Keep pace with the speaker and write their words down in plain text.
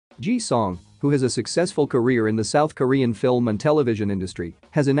Ji Song, who has a successful career in the South Korean film and television industry,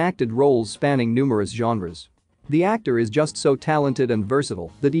 has enacted roles spanning numerous genres. The actor is just so talented and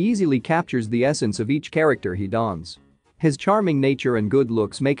versatile that he easily captures the essence of each character he dons. His charming nature and good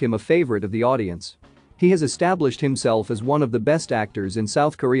looks make him a favorite of the audience. He has established himself as one of the best actors in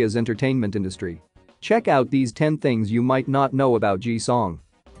South Korea's entertainment industry. Check out these 10 things you might not know about Ji Song.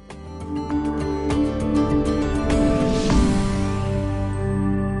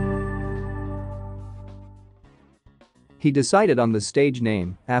 He decided on the stage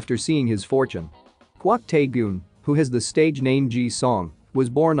name after seeing his fortune. Kwak Tae-gun, who has the stage name Ji Song, was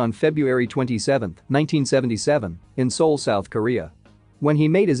born on February 27, 1977, in Seoul, South Korea. When he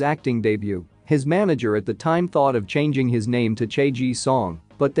made his acting debut, his manager at the time thought of changing his name to Chae Ji Song,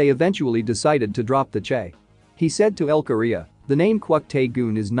 but they eventually decided to drop the Chae. He said to El Korea, "The name Kwak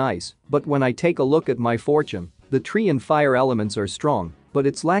Tae-gun is nice, but when I take a look at my fortune, the tree and fire elements are strong, but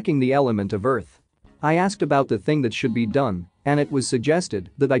it's lacking the element of earth. I asked about the thing that should be done, and it was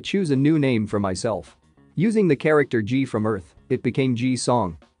suggested that I choose a new name for myself. Using the character Ji from Earth, it became Ji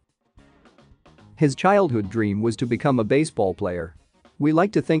Song." His childhood dream was to become a baseball player. We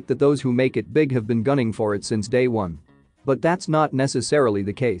like to think that those who make it big have been gunning for it since day one. But that's not necessarily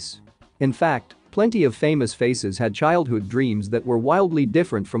the case. In fact, plenty of famous faces had childhood dreams that were wildly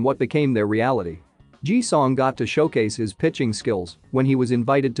different from what became their reality. Ji Song got to showcase his pitching skills when he was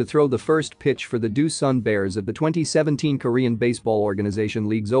invited to throw the first pitch for the Doosan Bears at the 2017 Korean Baseball Organization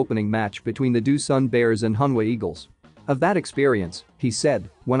League's opening match between the Doosan Bears and Hanwha Eagles. Of that experience, he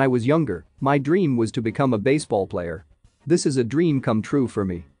said, "When I was younger, my dream was to become a baseball player. This is a dream come true for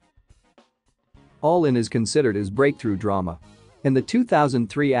me." All In is considered his breakthrough drama. In the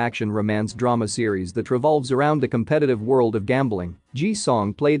 2003 action romance drama series that revolves around the competitive world of gambling, Ji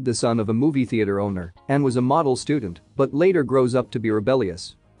Song played the son of a movie theater owner and was a model student, but later grows up to be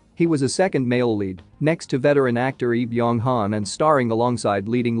rebellious. He was a second male lead, next to veteran actor Lee Byung-han and starring alongside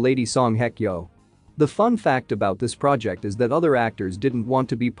leading lady Song Hye-kyo. The fun fact about this project is that other actors didn't want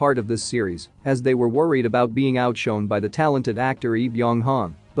to be part of this series as they were worried about being outshone by the talented actor Lee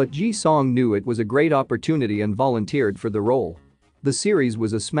Byung-han, but Ji Song knew it was a great opportunity and volunteered for the role. The series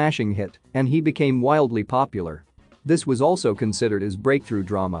was a smashing hit, and he became wildly popular. This was also considered his breakthrough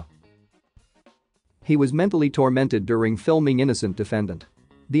drama. He was mentally tormented during filming Innocent Defendant.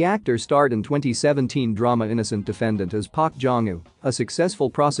 The actor starred in 2017 drama Innocent Defendant as Park Jong-woo, a successful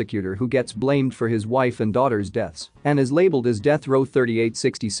prosecutor who gets blamed for his wife and daughter's deaths and is labeled as Death Row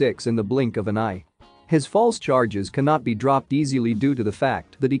 3866 in the blink of an eye. His false charges cannot be dropped easily due to the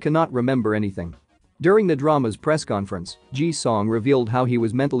fact that he cannot remember anything. During the drama's press conference, Ji Song revealed how he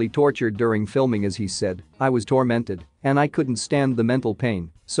was mentally tortured during filming as he said, "I was tormented, and I couldn't stand the mental pain,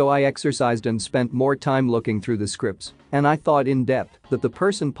 so I exercised and spent more time looking through the scripts, and I thought in depth that the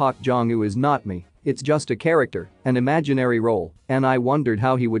person Park Jong-woo is not me, it's just a character, an imaginary role, and I wondered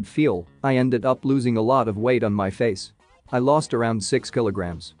how he would feel. I ended up losing a lot of weight on my face. I lost around 6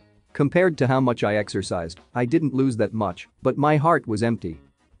 kilograms. Compared to how much I exercised, I didn't lose that much, but my heart was empty.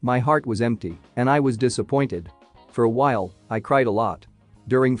 My heart was empty, and I was disappointed. For a while, I cried a lot.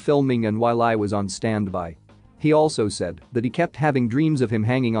 During filming and while I was on standby." He also said that he kept having dreams of him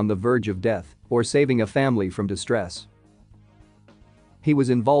hanging on the verge of death or saving a family from distress. He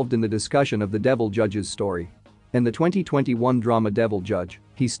was involved in the discussion of the Devil Judge's story. In the 2021 drama Devil Judge,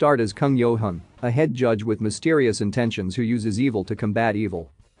 he starred as Kung Yo-hun, a head judge with mysterious intentions who uses evil to combat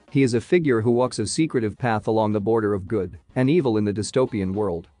evil. He is a figure who walks a secretive path along the border of good and evil in the dystopian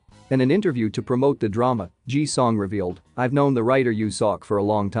world. In an interview to promote the drama, Ji Song revealed, "I've known the writer Yoo Sok for a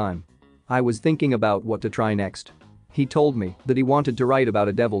long time. I was thinking about what to try next. He told me that he wanted to write about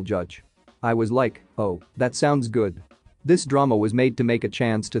a devil judge. I was like, oh, that sounds good. This drama was made to make a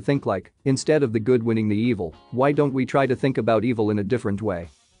chance to think like, instead of the good winning the evil, why don't we try to think about evil in a different way?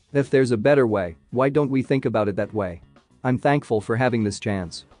 If there's a better way, why don't we think about it that way? I'm thankful for having this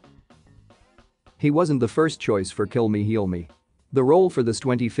chance." He wasn't the first choice for Kill Me Heal Me. The role for this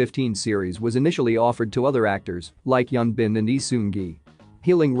 2015 series was initially offered to other actors like Hyun Bin and Lee Seung-gi.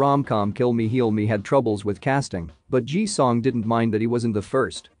 Healing rom-com Kill Me Heal Me had troubles with casting, but Ji Song didn't mind that he wasn't the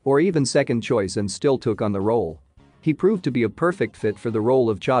first or even second choice and still took on the role. He proved to be a perfect fit for the role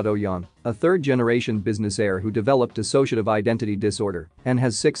of Cha Do-yeon, a third-generation business heir who developed dissociative identity disorder and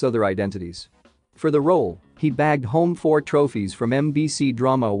has 6 other identities. For the role, he bagged home 4 trophies from MBC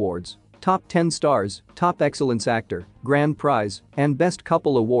Drama Awards: Top 10 Stars, Top Excellence Actor, Grand Prize, and Best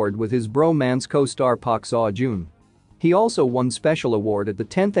Couple Award with his bromance co-star Park Seo-joon. He also won Special Award at the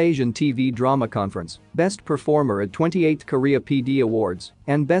 10th Asian TV Drama Conference, Best Performer at 28th Korea PD Awards,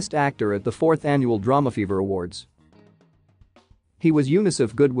 and Best Actor at the 4th Annual Drama Fever Awards. He was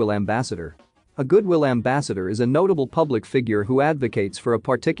UNICEF Goodwill Ambassador. A Goodwill Ambassador is a notable public figure who advocates for a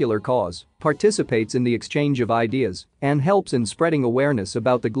particular cause, participates in the exchange of ideas, and helps in spreading awareness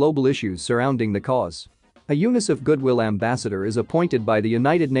about the global issues surrounding the cause. A UNICEF Goodwill Ambassador is appointed by the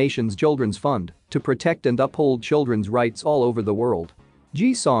United Nations Children's Fund to protect and uphold children's rights all over the world.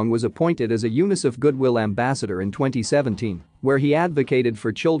 Ji-song was appointed as a UNICEF Goodwill Ambassador in 2017, where he advocated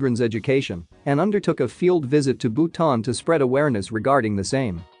for children's education and undertook a field visit to Bhutan to spread awareness regarding the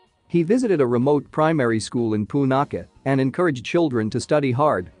same. He visited a remote primary school in Punakha and encouraged children to study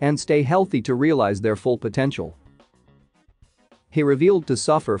hard and stay healthy to realize their full potential. He revealed to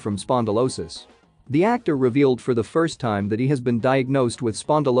suffer from spondylosis. The actor revealed for the first time that he has been diagnosed with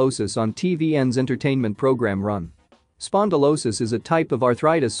spondylosis on TVN's entertainment program Run. Spondylosis is a type of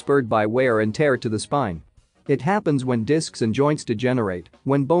arthritis spurred by wear and tear to the spine. It happens when discs and joints degenerate,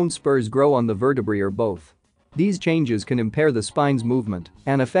 when bone spurs grow on the vertebrae or both. These changes can impair the spine's movement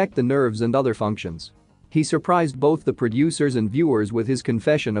and affect the nerves and other functions. He surprised both the producers and viewers with his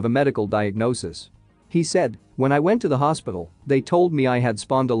confession of a medical diagnosis. He said, "When I went to the hospital, they told me I had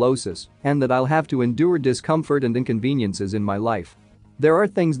spondylosis and that I'll have to endure discomfort and inconveniences in my life. There are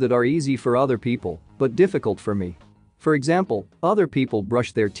things that are easy for other people, but difficult for me. For example, other people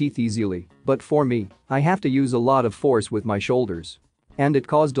brush their teeth easily, but for me, I have to use a lot of force with my shoulders. And it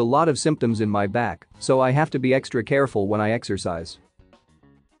caused a lot of symptoms in my back, so I have to be extra careful when I exercise."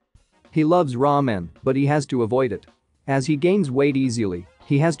 He loves ramen, but he has to avoid it. As he gains weight easily,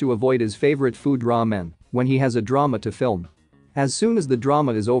 he has to avoid his favorite food ramen when he has a drama to film. As soon as the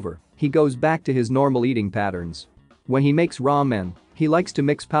drama is over, he goes back to his normal eating patterns. When he makes ramen, he likes to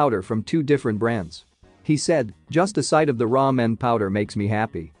mix powder from 2 different brands. He said, "Just a sight of the ramen powder makes me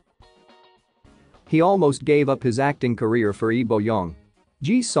happy." He almost gave up his acting career for Lee Bo-young.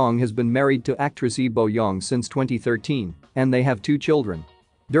 Ji-song has been married to actress Lee Bo-young since 2013, and they have 2 children.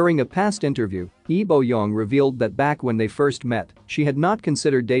 During a past interview, Lee Bo-young revealed that back when they first met, she had not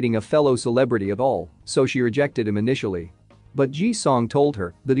considered dating a fellow celebrity at all, so she rejected him initially. But Ji-song told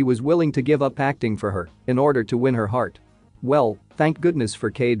her that he was willing to give up acting for her in order to win her heart. Well, thank goodness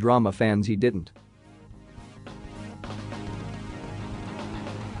for K-drama fans he didn't.